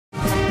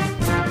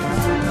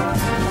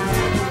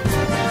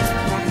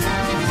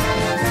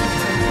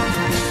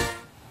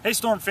Hey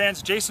Storm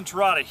fans, Jason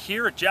Tirotta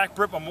here at Jack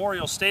Britt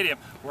Memorial Stadium.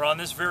 We're on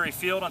this very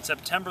field on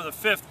September the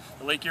 5th.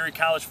 The Lake Erie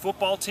College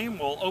football team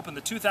will open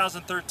the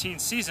 2013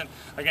 season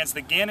against the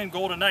Gannon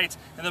Golden Knights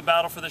in the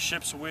battle for the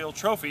Ship's Wheel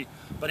Trophy.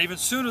 But even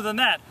sooner than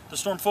that, the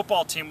Storm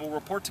football team will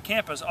report to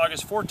campus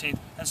August 14th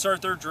and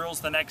start their drills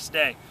the next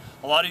day.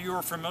 A lot of you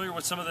are familiar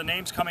with some of the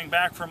names coming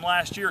back from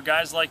last year,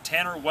 guys like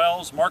Tanner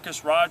Wells,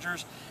 Marcus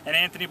Rogers, and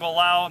Anthony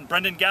Bilal and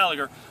Brendan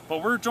Gallagher.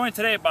 But we're joined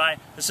today by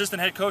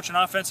assistant head coach and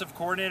offensive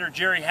coordinator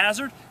Gerald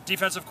Hazzard,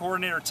 defensive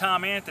coordinator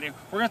Tom Anthony.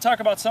 We're going to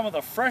talk about some of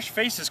the fresh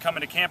faces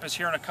coming to campus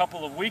here in a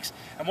couple of weeks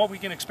and what we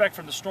can expect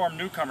from the Storm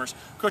newcomers.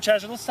 Coach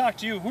Hazzard, let's talk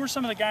to you. Who are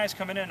some of the guys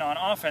coming in on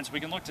offense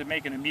we can look to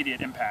make an immediate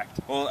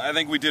impact? Well, I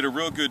think we did a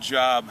real good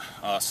job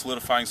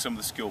solidifying some of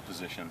the skill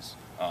positions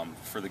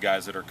for the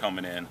guys that are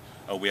coming in.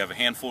 We have a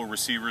handful of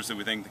receivers that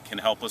we think can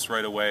help us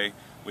right away.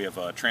 We have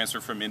a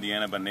transfer from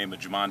Indiana by the name of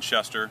Jamon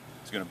Chester.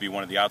 He's going to be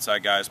one of the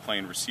outside guys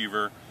playing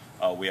receiver.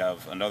 We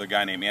have another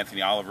guy named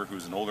Anthony Oliver,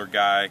 who's an older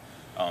guy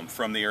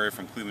from the area,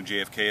 from Cleveland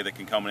JFK, that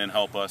can come in and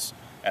help us.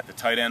 At the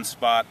tight end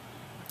spot,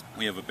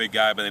 we have a big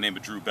guy by the name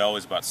of Drew Bell.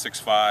 He's about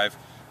 6'5",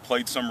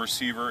 played some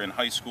receiver in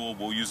high school.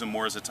 We'll use him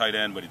more as a tight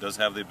end, but he does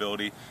have the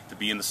ability to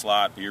be in the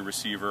slot, be a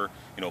receiver,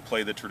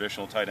 play the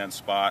traditional tight end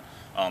spot.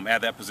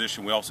 At that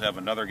position, we also have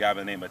another guy by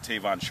the name of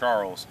Tavon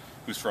Charles,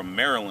 who's from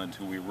Maryland,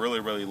 who we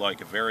really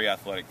like, a very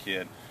athletic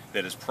kid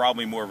that is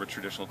probably more of a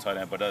traditional tight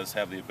end, but does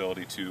have the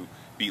ability to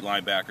beat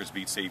linebackers,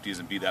 beat safeties,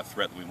 and be that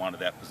threat that we want at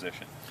that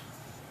position.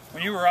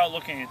 When you were out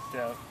looking at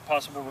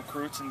possible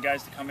recruits and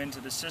guys to come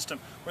into the system,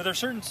 were there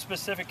certain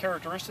specific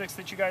characteristics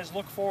that you guys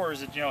look for, or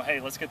is it,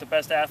 hey, let's get the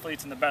best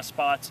athletes in the best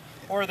spots,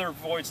 or are there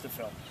voids to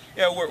fill?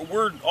 Yeah,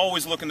 we're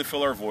always looking to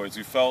fill our voids.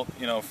 We felt,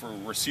 for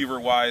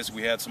receiver-wise,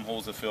 we had some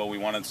holes to fill. We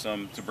wanted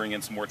to bring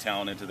in some more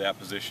talent into that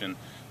position.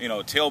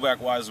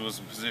 Tailback-wise was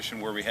a position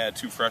where we had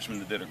two freshmen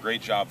that did a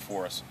great job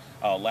for us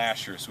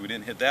last year, so we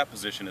didn't hit that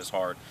position as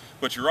hard.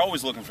 But you're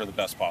always looking for the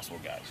best possible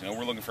guys.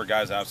 We're looking for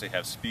guys that obviously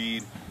have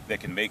speed, that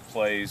can make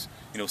plays.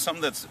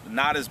 Something that's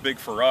not as big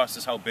for us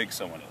is how big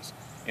someone is.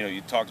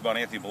 You talked about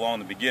Anthony Bilal in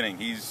the beginning.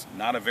 He's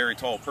not a very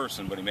tall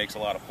person, but he makes a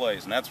lot of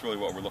plays, and that's really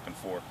what we're looking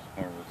for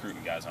when we're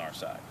recruiting guys on our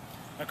side.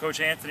 Now, Coach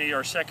Anthony,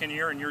 our second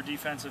year in your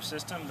defensive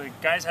system, the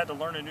guys had to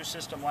learn a new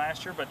system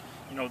last year, but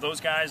those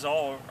guys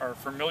all are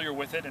familiar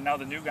with it, and now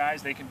the new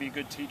guys, they can be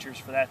good teachers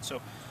for that.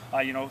 So,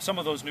 some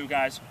of those new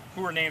guys,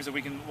 who are names that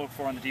we can look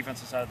for on the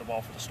defensive side of the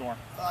ball for the Storm?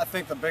 I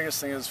think the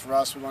biggest thing is for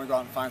us, we want to go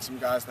out and find some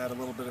guys that had a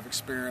little bit of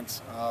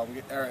experience.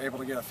 We are able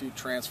to get a few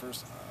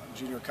transfers.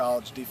 Junior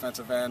college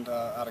defensive end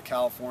out of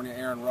California,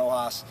 Aaron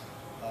Rojas.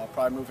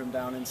 Probably move him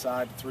down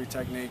inside, 3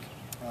 technique.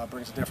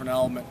 Brings a different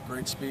element,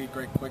 great speed,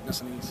 great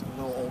quickness, and he's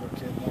a little older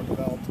kid, more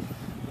developed,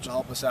 which will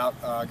help us out.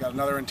 Got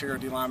another interior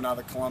D lineman out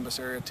of the Columbus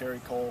area, Terry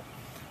Cole.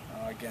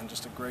 Again,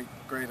 just a great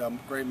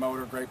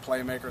motor, great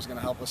playmaker, is going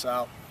to help us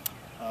out.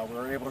 We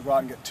were able to go out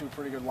and get 2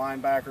 pretty good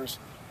linebackers.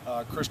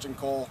 Christian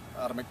Cole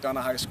out of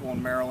McDonough High School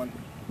in Maryland.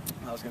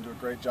 He's going to do a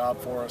great job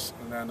for us.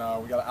 And then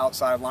we got an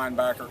outside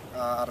linebacker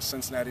out of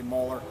Cincinnati,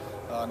 Moeller,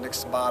 Nick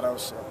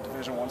Sabatos,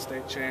 Division I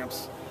state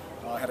champs.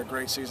 Had a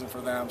great season for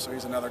them, so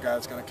he's another guy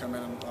that's going to come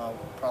in and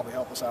probably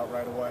help us out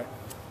right away.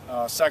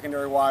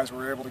 Secondary-wise, we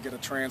were able to get a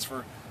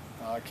transfer.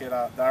 A kid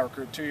that I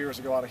recruited 2 years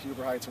ago out of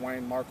Huber Heights,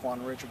 Wayne,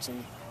 Marquand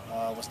Richardson,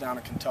 was down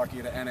in Kentucky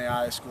at an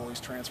NAI school. He's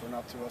transferring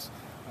up to us,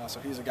 so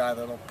he's a guy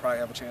that'll probably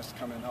have a chance to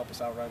come in and help us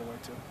out right away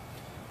too.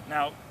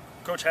 Now,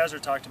 Coach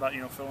Hazzard talked about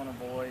filling a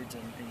void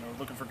and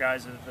looking for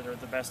guys that are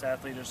the best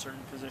athlete at a certain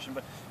position.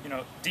 But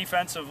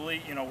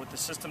defensively, with the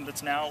system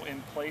that's now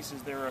in place,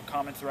 is there a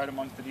common thread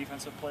amongst the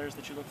defensive players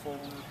that you look for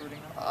when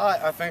recruiting them?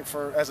 I think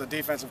as a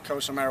defensive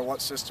coach, no matter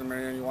what system you're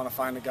in, you want to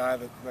find a guy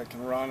that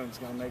can run and is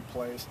going to make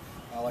plays.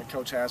 Like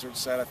Coach Hazzard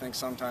said, I think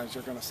sometimes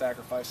you're going to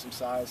sacrifice some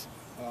size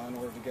in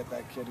order to get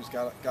that kid who's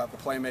got the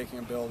playmaking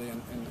ability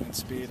and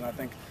speed. And I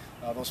think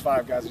those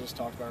 5 guys I just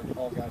talked about are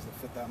all guys that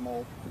fit that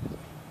mold.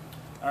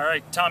 All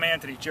right, Tom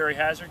Anthony, Gerald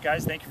Hazzard,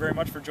 guys, thank you very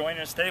much for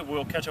joining us today.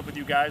 We'll catch up with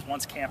you guys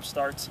once camp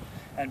starts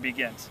and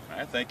begins. All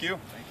right, thank you.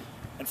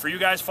 And for you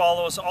guys,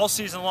 follow us all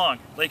season long,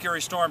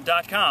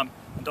 LakeErieStorm.com.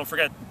 And don't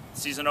forget,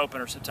 season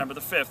opener, September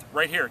the 5th,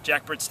 right here at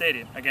Jack Britt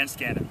Stadium against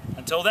Gannon.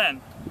 Until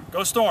then,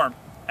 go Storm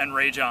and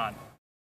rage on.